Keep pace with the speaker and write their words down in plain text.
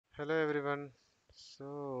Hello everyone.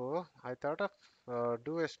 So I thought of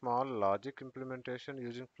do a small logic implementation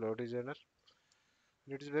using Flow Designer.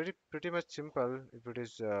 It is very pretty much simple if it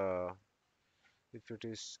is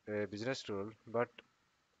a business tool, but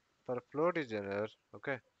for Flow Designer,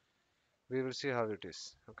 okay, we will see how it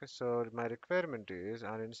is. Okay, so my requirement is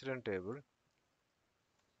an incident table.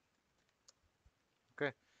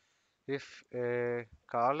 Okay, if a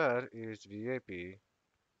caller is VIP,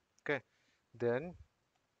 okay, then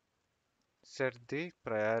set the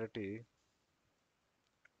priority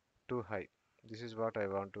to high. This is what I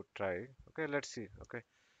want to try. Okay, let's see. Okay.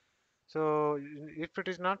 So if it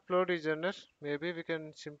is not flow designer, maybe we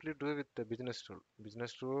can simply do with the business tool.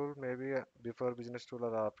 Business tool, maybe before business tool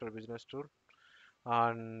or after business tool,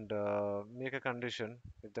 and make a condition.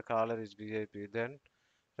 If the caller is VIP, then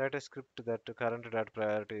write a script that current dot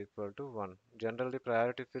priority equal to 1. Generally,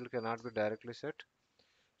 priority field cannot be directly set.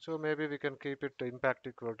 So maybe we can keep it impact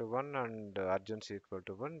equal to 1 and urgency equal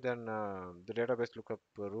to 1. Then the database lookup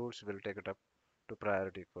rules will take it up to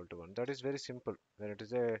priority equal to 1. That is very simple when it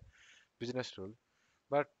is a business tool,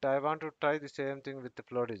 but I want to try the same thing with the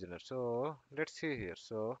flow designer. So let's see here.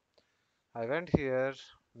 So I went here,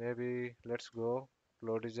 maybe let's go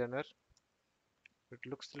flow designer. It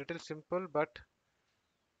looks little simple, but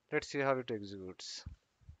let's see how it executes.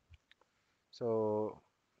 So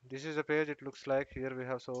this is the page it looks like. Here we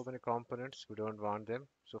have so many components, we don't want them.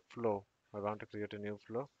 So flow, I want to create a new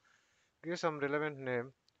flow. Give some relevant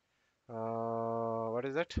name. What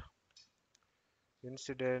is that?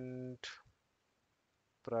 Incident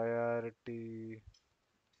priority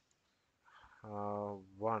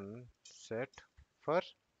 1 set for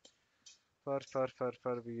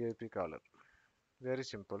for VIP caller. Very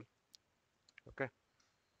simple. Okay.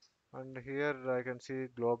 And here I can see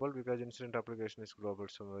global because incident application is global.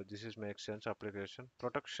 So this is makes sense. Application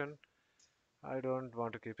protection. I don't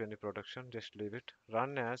want to keep any protection. Just leave it.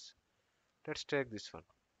 Run as. Let's take this one.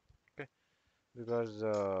 Okay. Because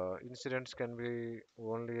incidents can be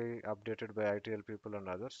only updated by ITL people and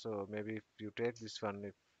others. So maybe if you take this one,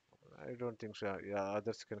 if I don't think so. Yeah,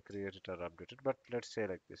 others can create it or update it. But let's say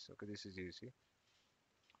like this. Okay, this is easy.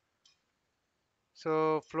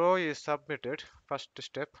 So flow is submitted. First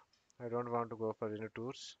step. I don't want to go for any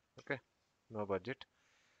tours. Okay, no budget.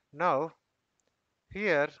 Now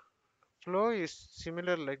here flow is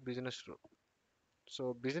similar like business rule.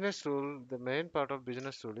 So business rule, the main part of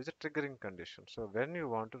business rule is a triggering condition. So when you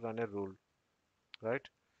want to run a rule, right?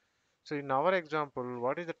 So in our example,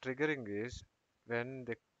 what is the triggering is when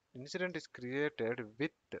the incident is created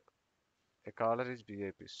with a caller is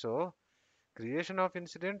VIP. So creation of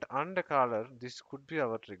incident and a caller, this could be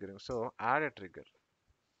our triggering. So add a trigger.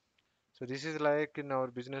 So this is like in our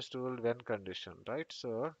business tool when condition, right?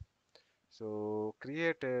 So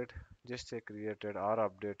created, just say created or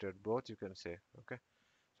updated, both you can say. Okay.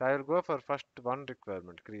 So I will go for first one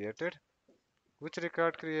requirement created. Which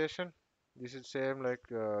record creation? This is same like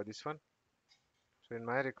this one. So in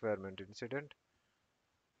my requirement incident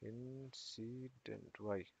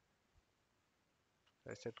why?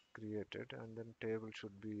 I said created and then table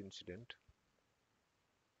should be incident.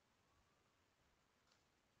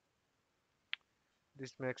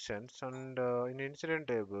 This makes sense. And in incident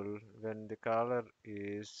table, when the caller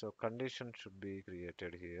is so condition should be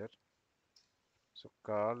created here. So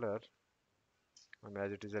caller, and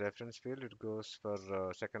as it is a reference field, it goes for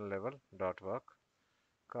second level dot work.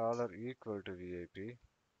 Caller equal to VIP.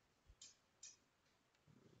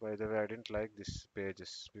 By the way, I didn't like this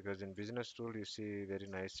pages because in business tool you see very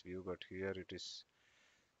nice view, but here it is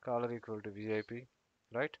caller equal to VIP,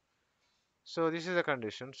 right? So this is the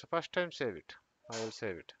condition. So first time save it. I will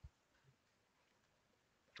save it.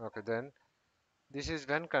 Okay, then this is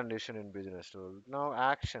when condition in business tool. Now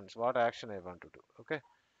actions. What action I want to do? Okay.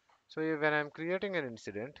 So when I'm creating an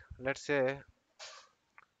incident, let's say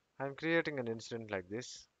I'm creating an incident like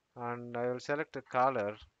this, and I will select a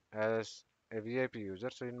caller as a VIP user.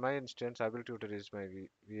 So in my instance, able tutor is my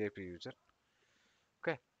VIP user.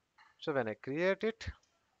 Okay. So when I create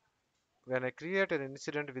an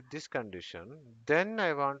incident with this condition, then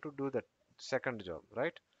I want to do the second job,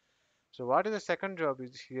 right? So what is the second job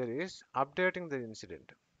is here is updating the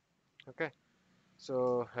incident. Okay.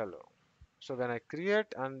 So hello. So when I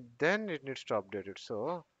create and then it needs to update it.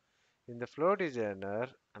 So in the flow designer,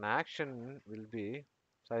 an action will be,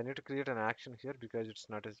 so I need to create an action here because it's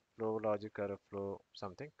not a flow logic or a flow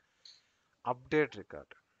something. Update record.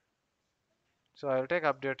 So I'll take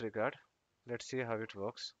update record. Let's see how it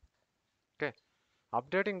works. Okay.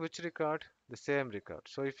 Updating which record? The same record.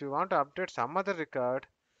 So if you want to update some other record,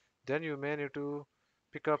 then you may need to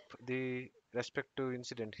pick up the respective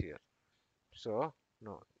incident here. So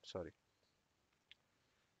No, sorry.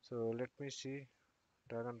 So let me see.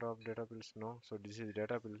 Drag and drop data bills. No. So this is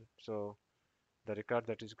data bill. So the record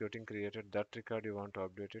that is getting created, that record you want to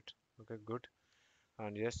update it. Okay, good.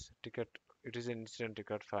 And yes, ticket. It is an incident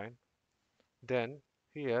record. Fine. Then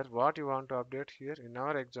here, what you want to update here in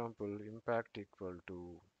our example, impact equal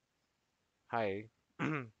to high,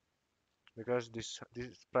 because this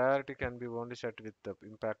priority can be only set with the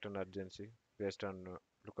impact and urgency based on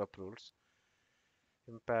lookup rules.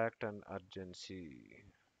 Impact and urgency.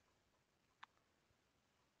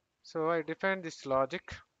 So I define this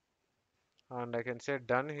logic and I can say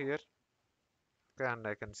done here. Okay, and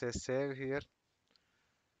I can say save here.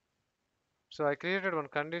 So I created one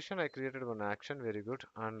condition, I created one action, very good,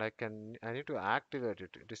 and I need to activate it.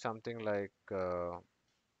 It is something like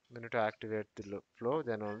we need to activate the flow,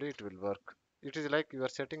 then only it will work. It is like you are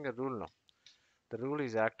setting a rule now. The rule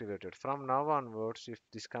is activated. From now onwards, if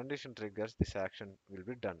this condition triggers, this action will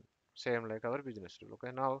be done. Same like our business rule.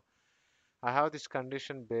 Okay, now I have this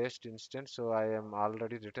condition based instance, so I am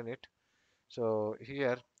already written it. So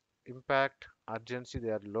here, impact, urgency, they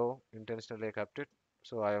are low, intentionally I kept it.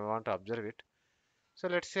 So I want to observe it. So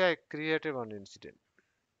let's say I created one incident.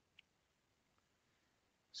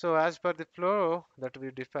 So as per the flow that we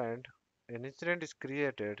defined, an incident is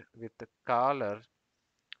created with the caller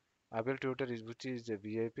able tutor is which is a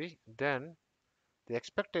VIP. Then the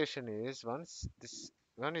expectation is once this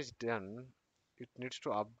one is done, it needs to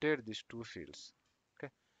update these two fields.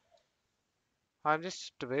 Okay, I'm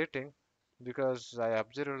just waiting because I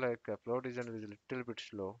observe like flow design is a little bit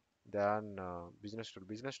slow than business tool.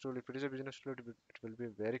 Business tool, if it is a business tool, it will be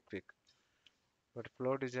very quick. But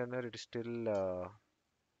flow designer, it is still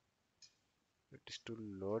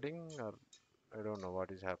loading, or I don't know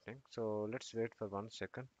what is happening. So let's wait for 1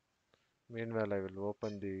 second. Meanwhile, I will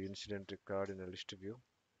open the incident record in a list view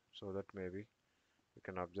so that maybe we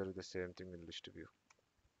can observe the same thing in list view.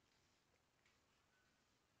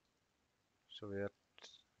 So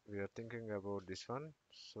we are thinking about this one.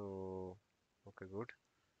 So okay, good.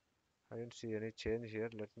 I didn't see any change here.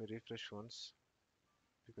 Let me refresh once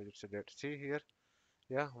because it's a dead. See here.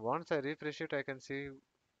 Yeah, once I refresh it, I can see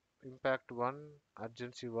impact 1,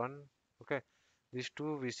 urgency 1. Okay, these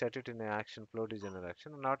two we set it in a action flow designer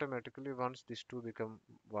action, and automatically once these two become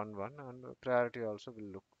 1 1, and priority also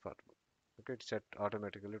will look for. Okay, it's set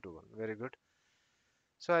automatically to 1. Very good.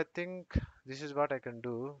 So I think this is what I can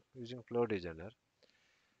do using flow designer.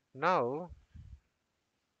 Now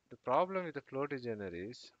the problem with the flow designer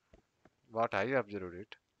is what I observed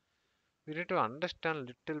it. We need to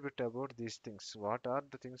understand little bit about these things. What are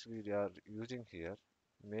the things we are using here?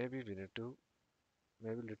 Maybe we need to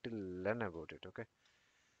maybe little learn about it. Okay.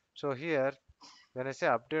 So here when I say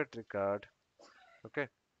update record, okay,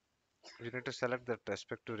 we need to select that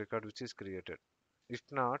respective record which is created. If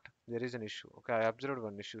not, there is an issue. Okay, I observed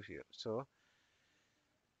one issue here. So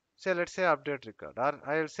say let's say update record, or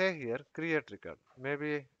I'll say here create record.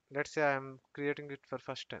 Maybe let's say I'm creating it for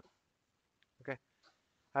first time. Okay,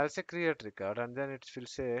 I'll say create record, and then it will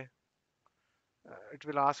say it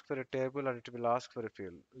will ask for a table and it will ask for a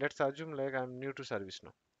field. Let's assume like I'm new to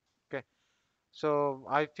ServiceNow. Okay, so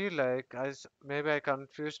I feel like as maybe I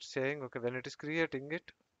confused saying okay when it is creating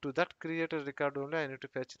it to that created record only I need to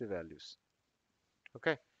fetch the values.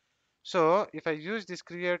 Okay, so if I use this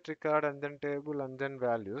create record and then table and then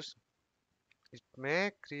values, it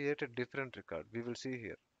may create a different record. We will see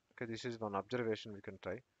here. Okay, this is one observation we can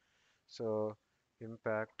try. So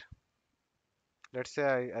impact. Let's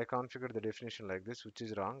say I configured the definition like this, which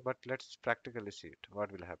is wrong, but let's practically see it.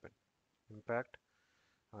 What will happen? Impact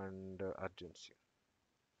and urgency.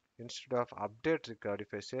 Instead of update record,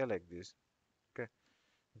 if I say like this, okay,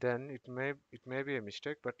 then it may be a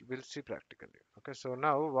mistake, but we'll see practically. Okay, so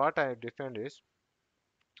now what I defined is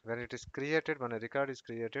when it is created, when a record is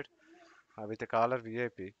created with a caller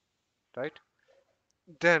VIP, right?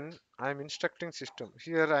 Then I'm instructing system.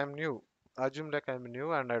 Here I'm new. Assume like I'm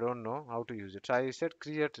new and I don't know how to use it. So I said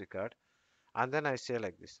create record and then I say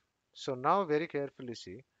like this. So now very carefully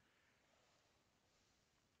see.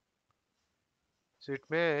 So it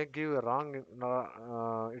may give a wrong,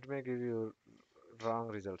 it may give you wrong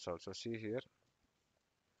results also. See here,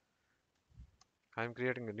 I'm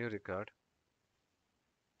creating a new record.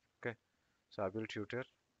 Okay, so I will tutor,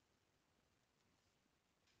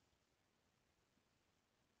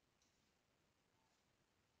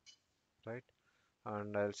 right?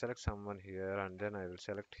 And I'll select someone here and then I will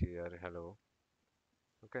select here hello.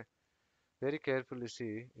 Okay, very carefully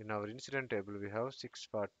see in our incident table we have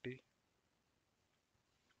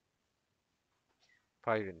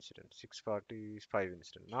 645 incidents. 645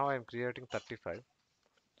 incident. Now I am creating 35.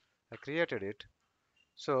 I created it.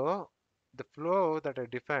 So the flow that I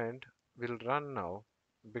defined will run now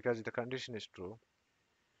because the condition is true.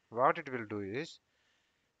 What it will do is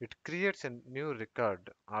it creates a new record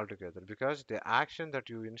altogether because the action that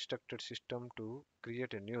you instructed system to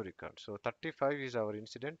create a new record. So 35 is our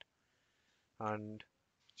incident, and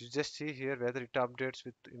you just see here whether it updates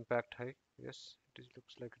with impact high. Yes, it is,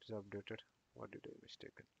 looks like it is updated. What did I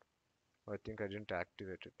mistaken? I think I didn't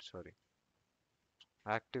activate it. Sorry.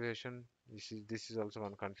 Activation. This is also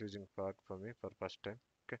one confusing part for me for first time.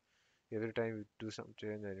 Okay. Every time you do some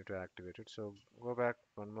change, I need to activate it. So go back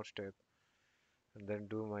one more step and then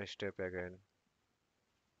do my step again.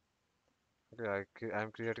 Okay,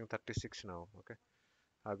 I'm creating 36 now. Okay,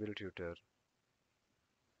 ability tutor.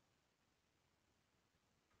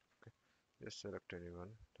 Just select anyone,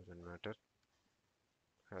 doesn't matter.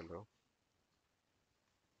 Hello.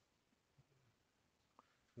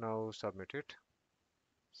 Now submit it.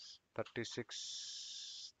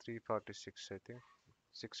 36, 346, I think.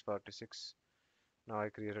 646. Now I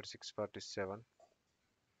created 647.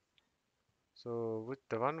 So with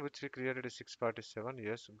the one which we created is 647.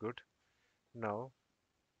 Yes, good. Now,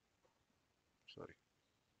 sorry,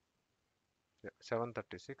 yeah,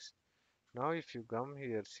 736. Now if you come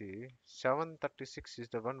here, see, 736 is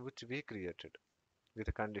the one which we created with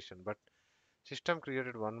a condition, but system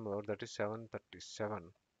created one more, that is 737,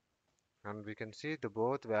 and we can see the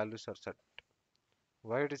both values are set.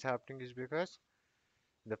 Why it is happening is because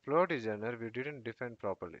the flow designer we didn't define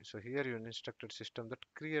properly. So here you instructed system that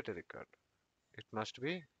create a record. It must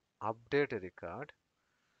be update a record,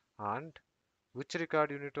 and which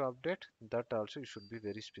record you need to update, that also you should be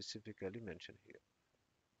very specifically mentioned here.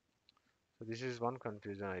 So this is one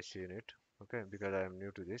confusion I see in it, okay, because I am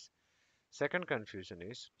new to this. Second confusion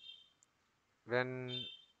is when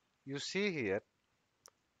you see here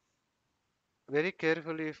very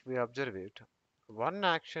carefully, if we observe it, one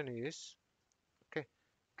action is, okay,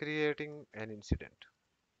 creating an incident,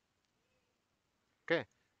 okay,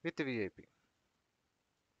 with VIP,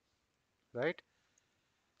 right?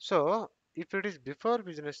 So if it is before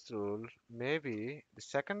business rule, maybe the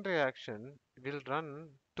secondary action will run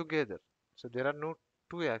together. So there are no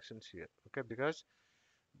two actions here, okay, because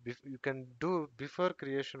you can do before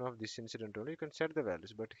creation of this incident only, you can set the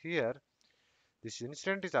values, but here this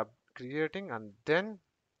incident is up creating and then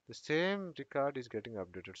the same record is getting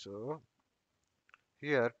updated. So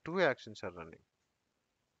here two actions are running,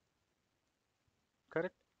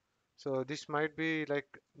 correct? So this might be like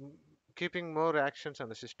keeping more actions on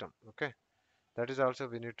the system, okay? That is also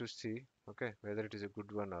we need to see, okay, whether it is a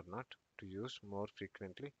good one or not to use more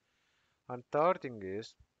frequently. And third thing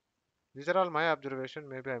is, these are all my observation.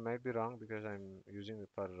 Maybe I might be wrong because I'm using it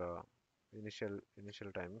for initial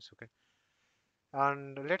timings, okay.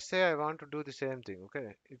 And let's say I want to do the same thing,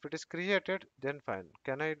 okay. If it is created, then fine.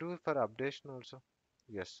 Can I do for updation also?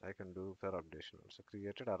 Yes, I can do for updation also.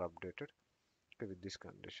 Created or updated, okay, with this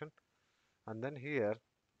condition. And then here,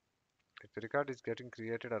 if the record is getting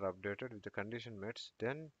created or updated with the condition met,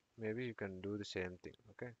 then maybe you can do the same thing,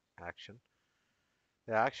 okay. Action.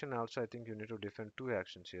 The action also, I think you need to define two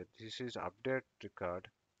actions here. This is update record,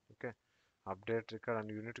 okay. Update record, and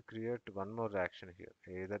you need to create one more action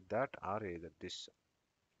here, either that or either this,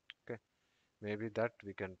 okay. Maybe that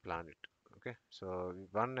we can plan it, okay. So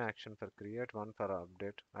one action for create, one for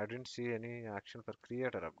update. I didn't see any action for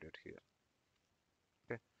create or update here,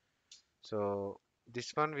 okay. So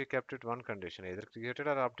this one we kept it one condition, either created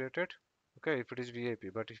or updated, okay, if it is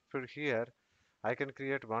VIP. But if it here I can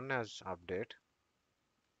create one as update,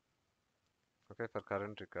 okay, for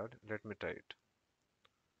current record. Let me try it,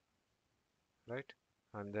 right?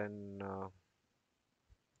 And then and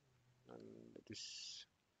this,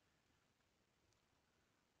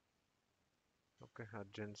 okay,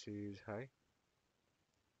 urgency is high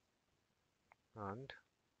and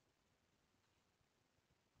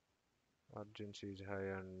urgency is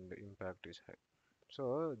high and impact is high.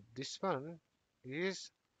 So this one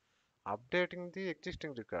is updating the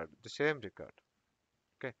existing record, the same record,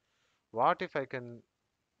 okay. What if I can,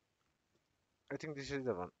 I think this is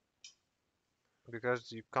the one,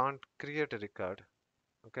 because you can't create a record,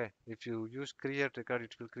 okay. If you use create record,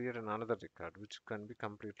 it will create another record which can be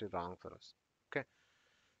completely wrong for us, okay.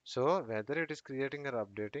 So whether it is creating or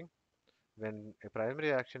updating, when a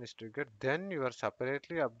primary action is triggered, then you are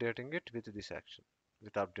separately updating it with this action,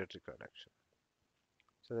 with update record action.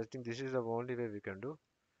 So I think this is the only way we can do.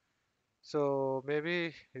 So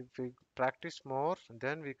maybe if we practice more,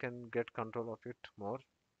 then we can get control of it more.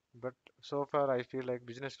 But so far, I feel like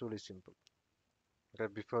business rule is simple.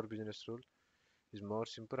 Okay, before business rule is more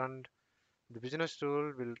simple, and the business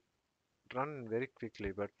rule will run very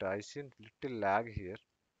quickly, but I see little lag here.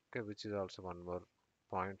 Okay, which is also one more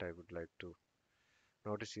point I would like to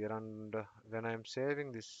notice here. And when I'm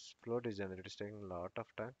saving this flow designer, it is taking a lot of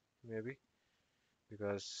time, maybe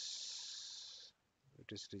because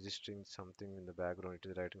it is registering something in the background. It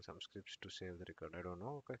is writing some scripts to save the record. I don't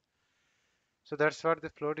know. Okay, so that's what the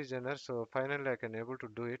flow designer. So finally, I can able to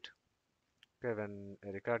do it. Okay, when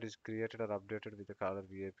a record is created or updated with the caller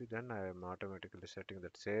VIP, then I am automatically setting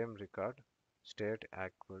that same record state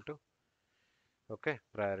equal to okay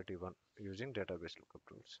priority one using database lookup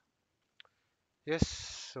rules. Yes,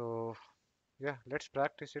 so yeah, let's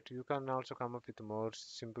practice it. You can also come up with more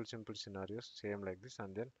simple scenarios, same like this,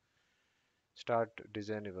 and then start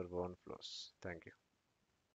design your own flows. Thank you.